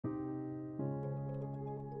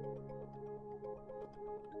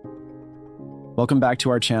Welcome back to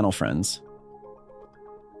our channel, friends.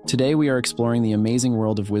 Today we are exploring the amazing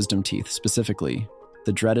world of wisdom teeth, specifically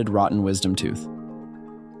the dreaded rotten wisdom tooth.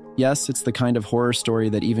 Yes, it's the kind of horror story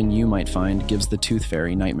that even you might find gives the tooth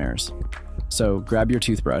fairy nightmares. So grab your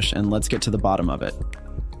toothbrush and let's get to the bottom of it.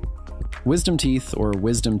 Wisdom teeth, or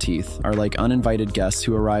wisdom teeth, are like uninvited guests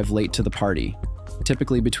who arrive late to the party,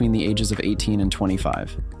 typically between the ages of 18 and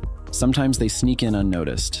 25. Sometimes they sneak in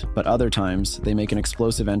unnoticed, but other times they make an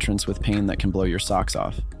explosive entrance with pain that can blow your socks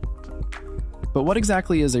off. But what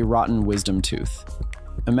exactly is a rotten wisdom tooth?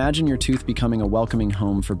 Imagine your tooth becoming a welcoming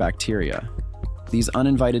home for bacteria. These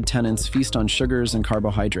uninvited tenants feast on sugars and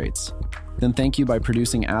carbohydrates, then thank you by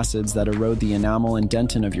producing acids that erode the enamel and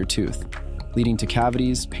dentin of your tooth, leading to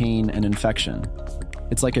cavities, pain, and infection.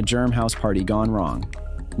 It's like a germ house party gone wrong.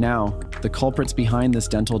 Now, the culprits behind this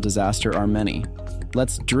dental disaster are many.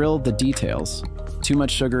 Let's drill the details. Too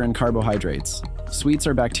much sugar and carbohydrates. Sweets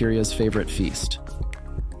are bacteria's favorite feast.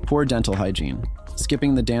 Poor dental hygiene.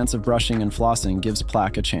 Skipping the dance of brushing and flossing gives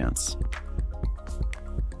plaque a chance.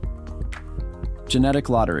 Genetic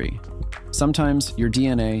lottery. Sometimes your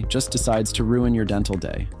DNA just decides to ruin your dental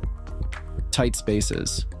day. Tight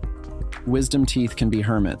spaces. Wisdom teeth can be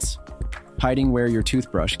hermits, hiding where your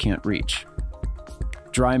toothbrush can't reach.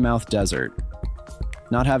 Dry mouth desert.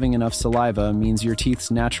 Not having enough saliva means your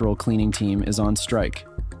teeth's natural cleaning team is on strike.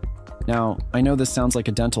 Now, I know this sounds like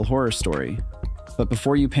a dental horror story, but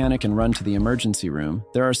before you panic and run to the emergency room,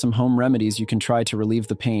 there are some home remedies you can try to relieve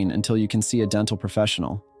the pain until you can see a dental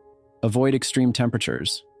professional. Avoid extreme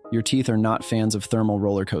temperatures. Your teeth are not fans of thermal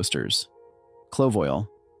roller coasters. Clove oil.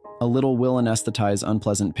 A little will anesthetize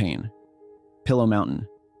unpleasant pain. Pillow Mountain.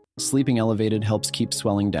 Sleeping elevated helps keep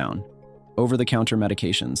swelling down. Over-the-counter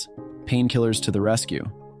medications. Painkillers to the rescue,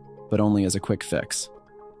 but only as a quick fix.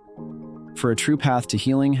 For a true path to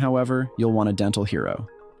healing, however, you'll want a dental hero.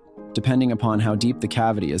 Depending upon how deep the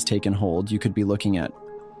cavity has taken hold, you could be looking at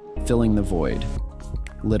filling the void,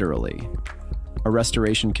 literally. A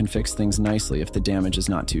restoration can fix things nicely if the damage is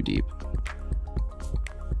not too deep.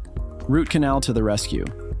 Root canal to the rescue.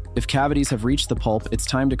 If cavities have reached the pulp, it's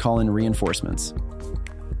time to call in reinforcements.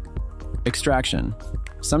 Extraction.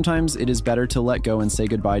 Sometimes it is better to let go and say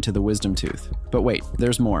goodbye to the wisdom tooth. But wait,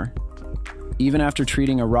 there's more. Even after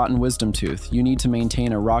treating a rotten wisdom tooth, you need to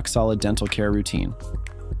maintain a rock-solid dental care routine.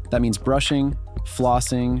 That means brushing,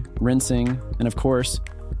 flossing, rinsing, and of course,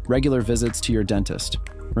 regular visits to your dentist.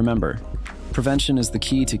 Remember, prevention is the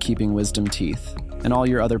key to keeping wisdom teeth and all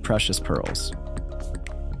your other precious pearls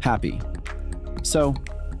happy. So,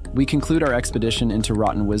 we conclude our expedition into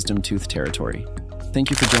rotten wisdom tooth territory. Thank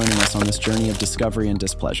you for joining us on this journey of discovery and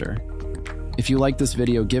displeasure. If you like this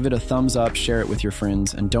video, give it a thumbs up, share it with your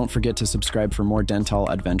friends, and don't forget to subscribe for more dental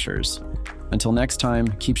adventures. Until next time,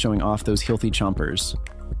 keep showing off those healthy chompers.